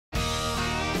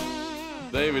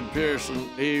David Pearson,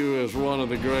 he was one of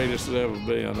the greatest that ever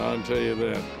been, I can tell you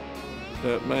that.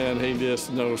 That man, he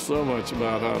just knows so much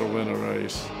about how to win a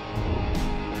race.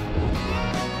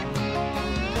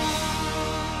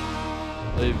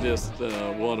 He's just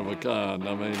one of a kind.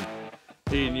 I mean,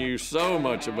 he knew so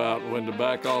much about when to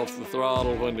back off the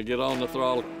throttle, when to get on the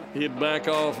throttle. He'd back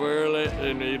off early,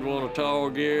 and he'd want a tall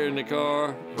gear in the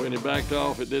car. When he backed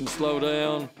off, it didn't slow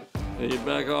down. And he'd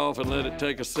back off and let it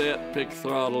take a set, pick the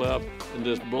throttle up, and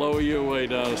just blow you away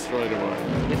down the straightaway.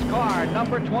 It's car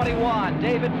number 21,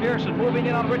 David Pearson, moving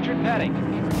in on Richard Petty.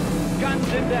 Guns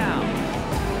him down.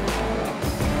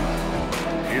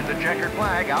 Here's the checkered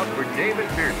flag out for David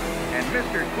Pearson, and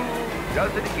Mr. Cool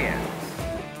does it again.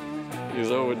 He was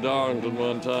over at Darlington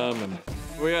one time, and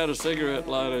we had a cigarette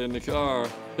lighter in the car,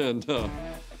 and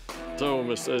told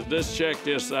him, I said, just check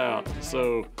this out.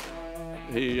 So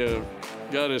he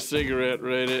got his cigarette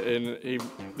ready, and he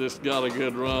just got a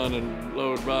good run and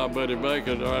lowered by Buddy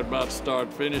Baker right about to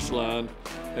start finish line,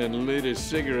 and lit his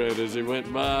cigarette as he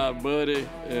went by Buddy.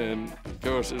 And of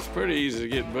course, it's pretty easy to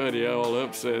get Buddy all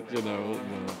upset, you know.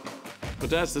 But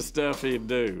that's the stuff he'd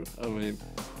do. I mean,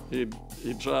 he'd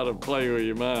try to play with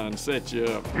your mind, set you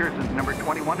up. Pearson's number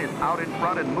 21 is out in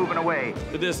front and moving away.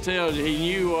 It just tells you he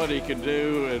knew what he could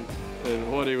do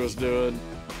and what he was doing.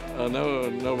 I know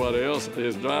nobody else,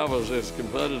 his drivers, his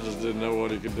competitors didn't know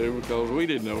what he could do because we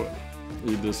didn't know it.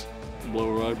 He'd just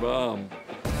blow right by them.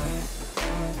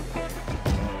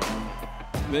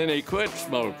 Then he quit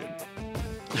smoking.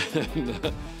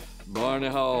 And, Barney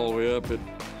Hall, we up at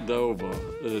Dover,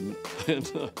 and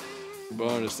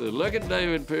Barney said, look at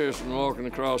David Pearson walking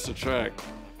across the track.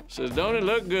 Says, don't it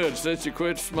look good since you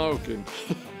quit smoking?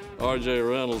 R.J.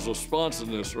 Reynolds was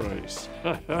sponsoring this race.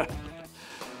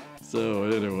 So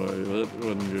anyway, that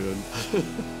wasn't good.